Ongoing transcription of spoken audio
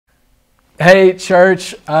Hey,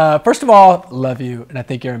 church. First of all, love you, and I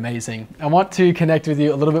think you're amazing. I want to connect with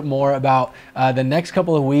you a little bit more about the next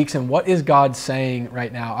couple of weeks and what is God saying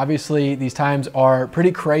right now. Obviously, these times are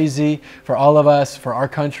pretty crazy for all of us, for our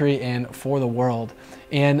country, and for the world.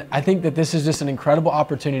 And I think that this is just an incredible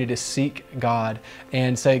opportunity to seek God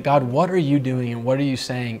and say, God, what are you doing and what are you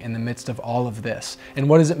saying in the midst of all of this? And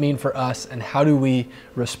what does it mean for us and how do we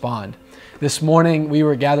respond? This morning, we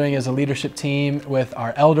were gathering as a leadership team with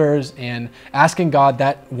our elders and asking God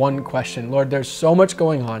that one question. Lord, there's so much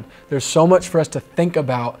going on. There's so much for us to think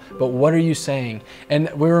about, but what are you saying?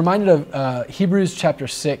 And we're reminded of Hebrews chapter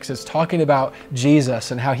 6. It's talking about Jesus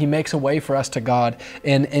and how he makes a way for us to God.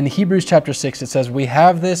 And in Hebrews chapter 6, it says, we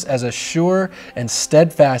have this as a sure and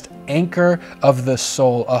steadfast anchor of the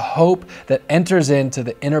soul, a hope that enters into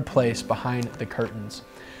the inner place behind the curtains.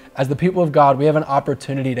 As the people of God, we have an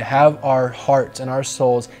opportunity to have our hearts and our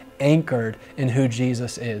souls anchored in who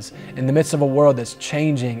Jesus is. In the midst of a world that's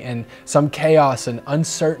changing and some chaos and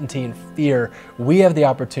uncertainty and fear, we have the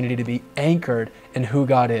opportunity to be anchored in who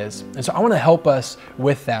God is. And so I want to help us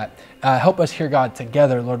with that. Help us hear God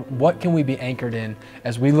together. Lord, what can we be anchored in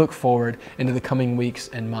as we look forward into the coming weeks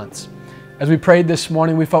and months? As we prayed this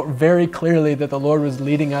morning, we felt very clearly that the Lord was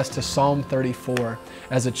leading us to Psalm 34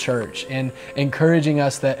 as a church and encouraging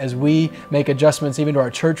us that as we make adjustments even to our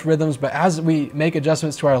church rhythms, but as we make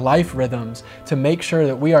adjustments to our life rhythms, to make sure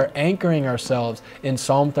that we are anchoring ourselves in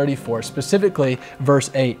Psalm 34, specifically verse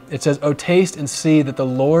 8. It says, "Oh, taste and see that the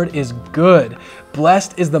Lord is good.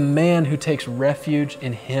 Blessed is the man who takes refuge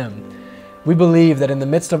in him." We believe that in the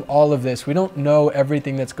midst of all of this, we don't know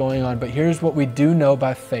everything that's going on, but here's what we do know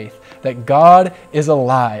by faith, that God is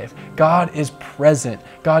alive. God is present.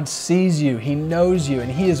 God sees you. He knows you,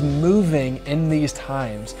 and he is moving in these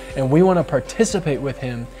times. And we want to participate with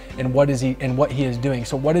him in what he is doing.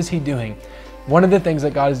 So what is he doing? One of the things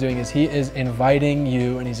that God is doing is he is inviting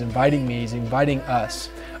you, and he's inviting me, he's inviting us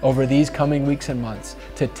over these coming weeks and months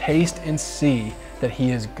to taste and see that he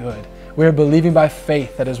is good. We are believing by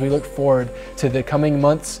faith that as we look forward to the coming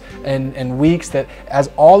months and weeks, that as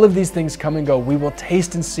all of these things come and go, we will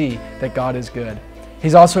taste and see that God is good.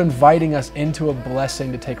 He's also inviting us into a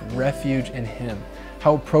blessing to take refuge in him.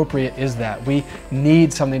 How appropriate is that? We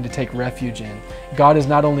need something to take refuge in. God is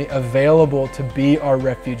not only available to be our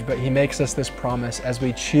refuge, but he makes us this promise as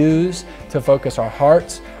we choose to focus our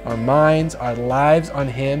hearts, our minds, our lives on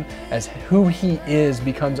him, as who he is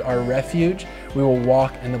becomes our refuge, we will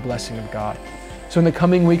walk in the blessing of God. So in the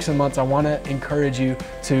coming weeks and months, I want to encourage you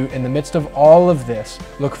to, in the midst of all of this,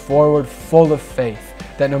 look forward full of faith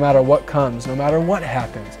that no matter what comes, no matter what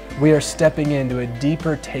happens, we are stepping into a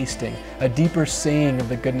deeper tasting, a deeper seeing of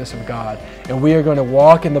the goodness of God. And we are going to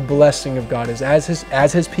walk in the blessing of God as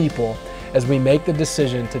his people, as we make the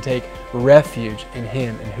decision to take refuge in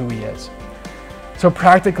him and who he is. So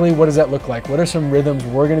practically, what does that look like? What are some rhythms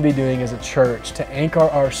we're going to be doing as a church to anchor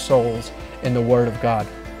our souls in the Word of God?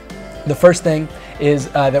 The first thing is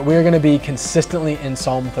that we're going to be consistently in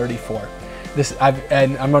Psalm 34.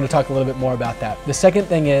 And I'm going to talk a little bit more about that. The second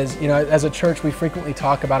thing is, as a church, we frequently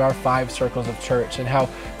talk about our 5 circles of church and how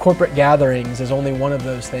corporate gatherings is only one of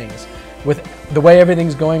those things. With the way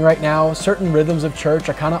everything's going right now, certain rhythms of church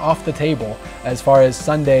are kind of off the table as far as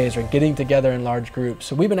Sundays or getting together in large groups.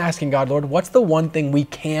 So we've been asking God, Lord, what's the one thing we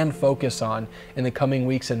can focus on in the coming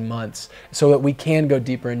weeks and months so that we can go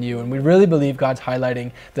deeper in you? And we really believe God's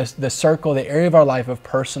highlighting the circle, the area of our life of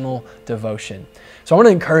personal devotion. So I want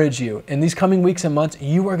to encourage you, in these coming weeks and months,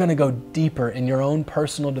 you are going to go deeper in your own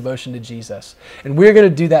personal devotion to Jesus. And we're going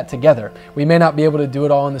to do that together. We may not be able to do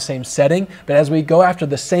it all in the same setting, but as we go after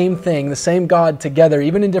the same thing, the same God together,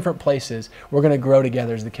 even in different places, we're going to grow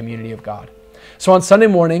together as the community of God. So on Sunday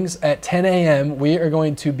mornings at 10 a.m., we are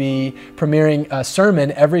going to be premiering a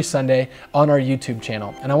sermon every Sunday on our YouTube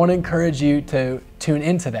channel. And I want to encourage you to tune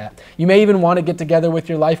into that. You may even want to get together with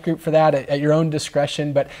your life group for that at your own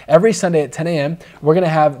discretion, but every Sunday at 10 a.m., we're going to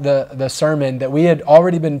have the sermon that we had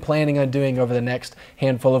already been planning on doing over the next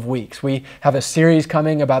handful of weeks. We have a series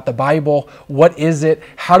coming about the Bible. What is it?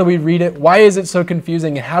 How do we read it? Why is it so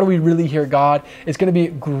confusing? And how do we really hear God? It's going to be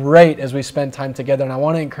great as we spend time together, and I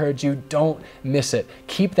want to encourage you, don't miss it.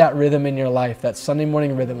 Keep that rhythm in your life, that Sunday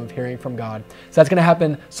morning rhythm of hearing from God. So that's going to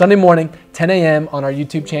happen Sunday morning, 10 a.m. on our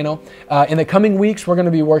YouTube channel. In the coming weeks, we're going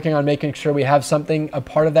to be working on making sure we have a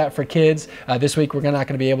part of that for kids. This week, we're not going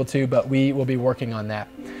to be able to, but we will be working on that.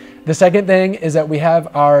 The second thing is that we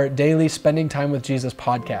have our daily Spending Time with Jesus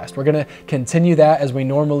podcast. We're going to continue that as we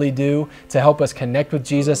normally do to help us connect with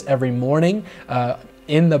Jesus every morning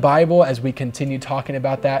in the Bible as we continue talking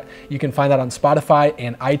about that. You can find that on Spotify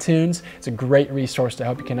and iTunes. It's a great resource to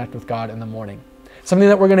help you connect with God in the morning. Something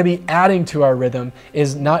that we're going to be adding to our rhythm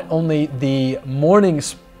is not only the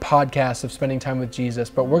mornings podcast of spending time with Jesus,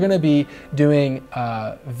 but we're going to be doing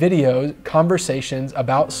videos, conversations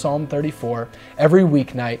about Psalm 34 every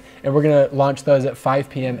weeknight, and we're going to launch those at 5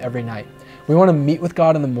 p.m. every night. We want to meet with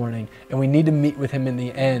God in the morning, and we need to meet with Him in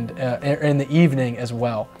the in the evening as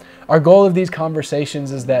well. Our goal of these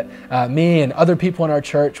conversations is that me and other people in our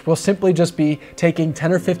church will simply just be taking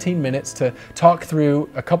 10 or 15 minutes to talk through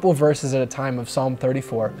a couple of verses at a time of Psalm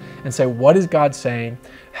 34 and say, what is God saying?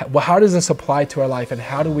 How does this apply to our life, and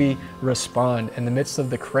how do we respond in the midst of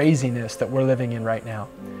the craziness that we're living in right now?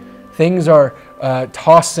 Things are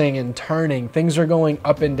tossing and turning. Things are going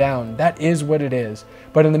up and down. That is what it is.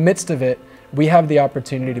 But in the midst of it, we have the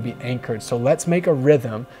opportunity to be anchored. So let's make a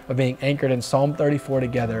rhythm of being anchored in Psalm 34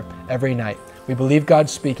 together every night. We believe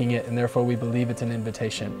God's speaking it, and therefore we believe it's an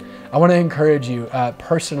invitation. I want to encourage you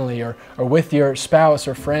personally or with your spouse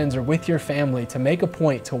or friends or with your family to make a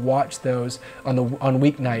point to watch those on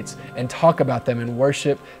weeknights and talk about them and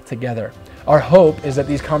worship together. Our hope is that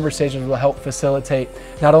these conversations will help facilitate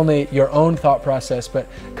not only your own thought process, but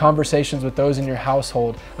conversations with those in your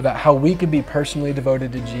household about how we could be personally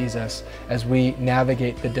devoted to Jesus as we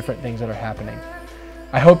navigate the different things that are happening.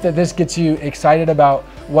 I hope that this gets you excited about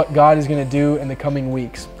what God is going to do in the coming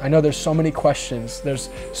weeks. I know there's so many questions. There's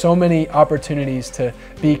so many opportunities to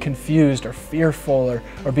be confused or fearful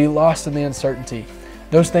or be lost in the uncertainty.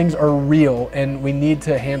 Those things are real, and we need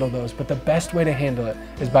to handle those. But the best way to handle it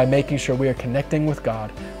is by making sure we are connecting with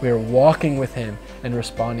God, we are walking with Him, and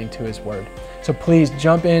responding to His Word. So please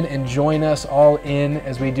jump in and join us all in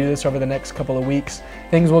as we do this over the next couple of weeks.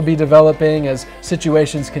 Things will be developing as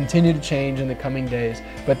situations continue to change in the coming days.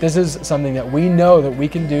 But this is something that we know that we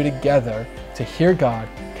can do together to hear God,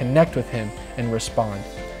 connect with Him, and respond.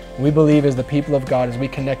 We believe as the people of God, as we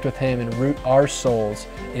connect with Him and root our souls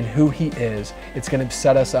in who He is, it's going to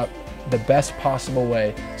set us up the best possible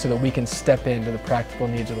way so that we can step into the practical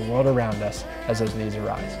needs of the world around us as those needs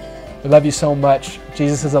arise. We love you so much.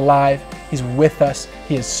 Jesus is alive. He's with us.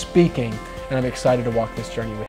 He is speaking, and I'm excited to walk this journey with you.